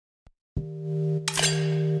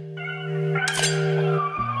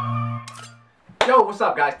what's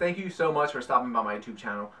up guys? Thank you so much for stopping by my YouTube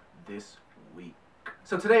channel this week.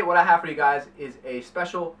 So today what I have for you guys is a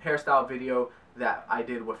special hairstyle video that I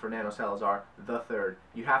did with Fernando Salazar, the third.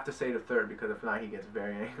 You have to say the third because if not he gets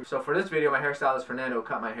very angry. So for this video my hairstylist Fernando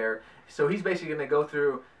cut my hair. So he's basically going to go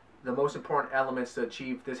through the most important elements to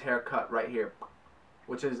achieve this haircut right here,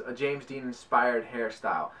 which is a James Dean inspired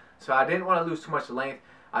hairstyle. So I didn't want to lose too much length.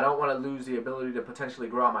 I don't want to lose the ability to potentially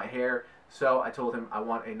grow out my hair. So I told him I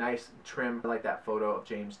want a nice trim like that photo of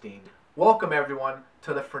James Dean. Welcome everyone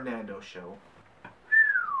to the Fernando Show.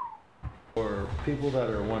 For people that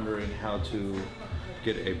are wondering how to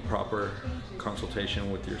get a proper consultation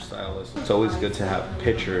with your stylist, it's always good to have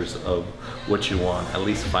pictures of what you want, at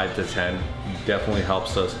least 5 to 10. Definitely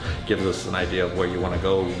helps us, gives us an idea of where you want to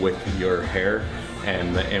go with your hair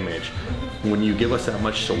and the image. When you give us that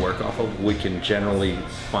much to work off of, we can generally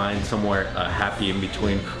find somewhere happy in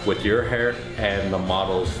between with your hair and the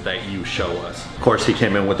models that you show us. Of course, he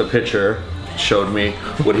came in with a picture, showed me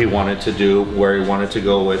what he wanted to do, where he wanted to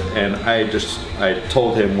go with, and I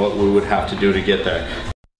told him what we would have to do to get there.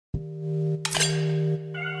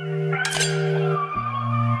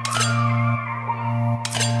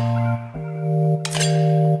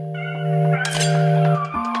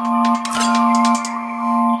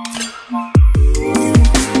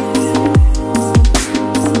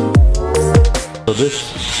 So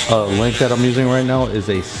this length that I'm using right now is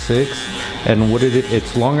a 6, and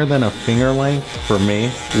it's longer than a finger length for me.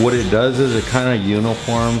 What it does is it kind of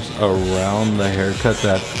uniforms around the haircut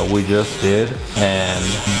that we just did and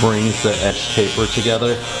brings the edge taper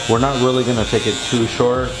together. We're not really going to take it too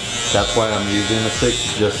short. That's why I'm using the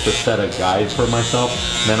 6, just to set a guide for myself.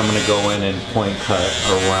 Then I'm going to go in and point cut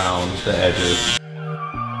around the edges.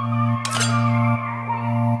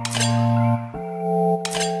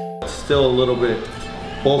 Still a little bit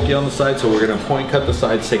bulky on the side, so we're gonna point cut the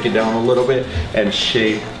sides, take it down a little bit, and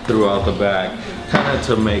shape throughout the back, kind of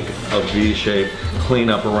to make a V shape, clean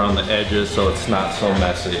up around the edges so it's not so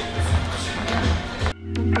messy.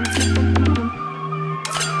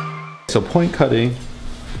 So point cutting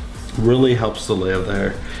really helps the lay of the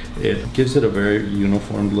hair. It gives it a very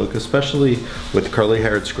uniform look, especially with curly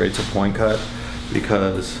hair. It's great to point cut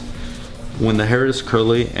because when the hair is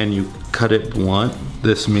curly and you cut it blunt,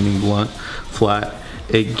 this meaning blunt, flat,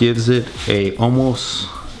 it gives it almost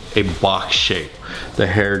a box shape. The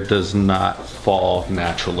hair does not fall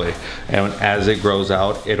naturally, and as it grows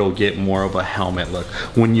out, it'll get more of a helmet look.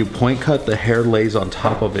 When you point cut, the hair lays on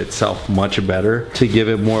top of itself much better to give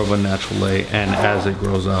it more of a natural lay, and as it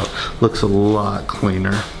grows out, looks a lot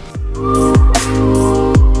cleaner.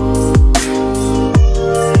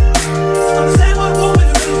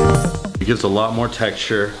 It gives a lot more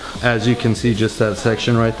texture. As you can see, just that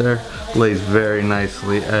section right there lays very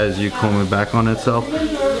nicely as you comb it back on itself.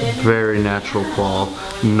 Very natural fall,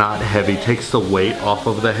 not heavy. Takes the weight off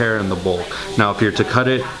of the hair and the bulk. Now if you're to cut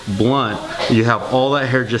it blunt, you have all that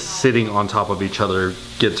hair just sitting on top of each other.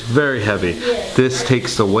 Gets very heavy. This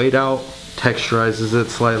takes the weight out, texturizes it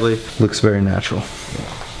slightly. Looks very natural.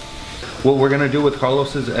 What we're gonna do with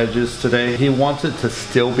Carlos's edges today, he wants it to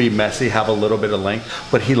still be messy, have a little bit of length,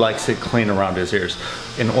 but he likes it clean around his ears.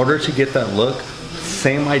 In order to get that look,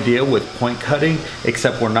 same idea with point cutting,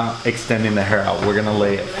 except we're not extending the hair out. We're gonna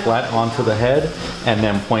lay it flat onto the head and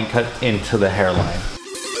then point cut into the hairline.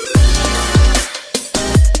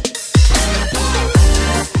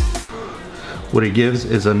 What it gives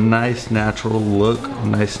is a nice natural look,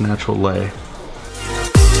 nice natural lay.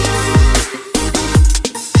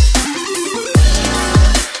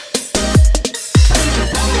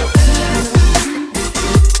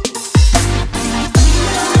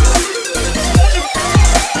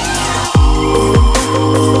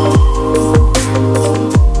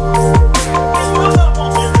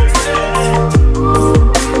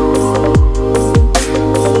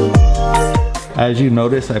 As you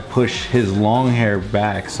notice, I push his long hair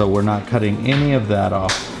back, so we're not cutting any of that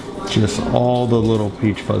off, just all the little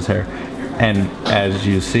peach fuzz hair. And as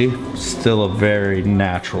you see, still a very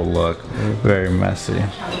natural look, very messy.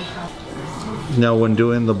 Now when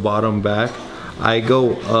doing the bottom back, I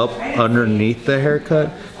go up underneath the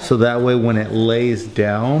haircut, so that way when it lays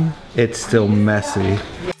down, it's still messy.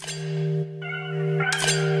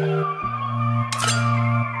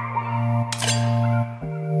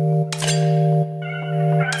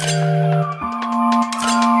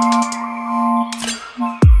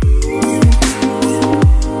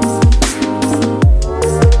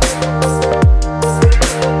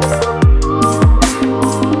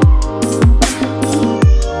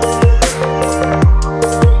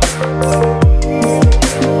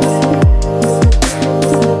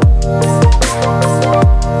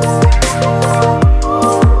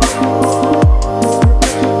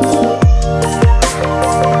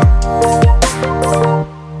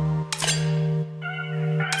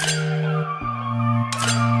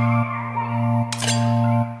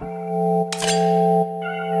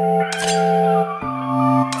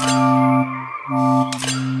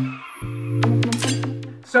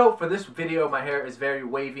 for this video, my hair is very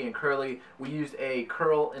wavy and curly. We used a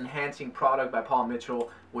curl enhancing product by Paul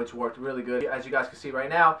Mitchell, which worked really good. As you guys can see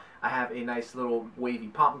right now, I have a nice little wavy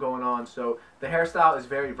pomp going on. So the hairstyle is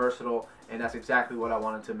very versatile, and that's exactly what I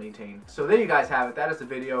wanted to maintain. So there you guys have it. That is the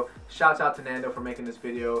video. Shouts out to Nando for making this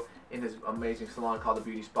video in his amazing salon called The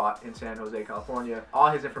Beauty Spot in San Jose, California. All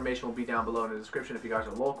his information will be down below in the description. If you guys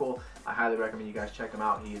are local, I highly recommend you guys check him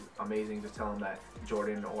out. He's amazing. Just tell him that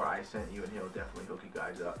Jordan or I sent you, and he'll definitely hook you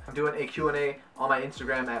guys up. I'm doing a Q&A on my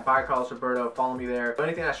Instagram at @ByCarlosRoberto. Follow me there. So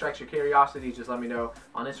anything that strikes your curiosity, just let me know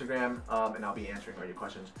on Instagram, and I'll be answering all your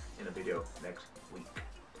questions in a video next week.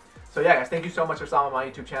 So yeah, guys, thank you so much for stopping by my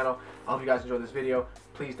YouTube channel. I hope you guys enjoyed this video.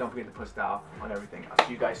 Please don't forget to put style on everything. I'll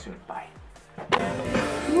see you guys soon. Bye.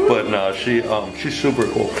 But no, she's super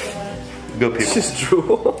cool. Good people. Just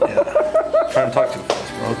drool. Yeah. Trying to talk too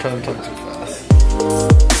fast, bro. Trying to talk too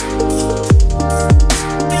fast.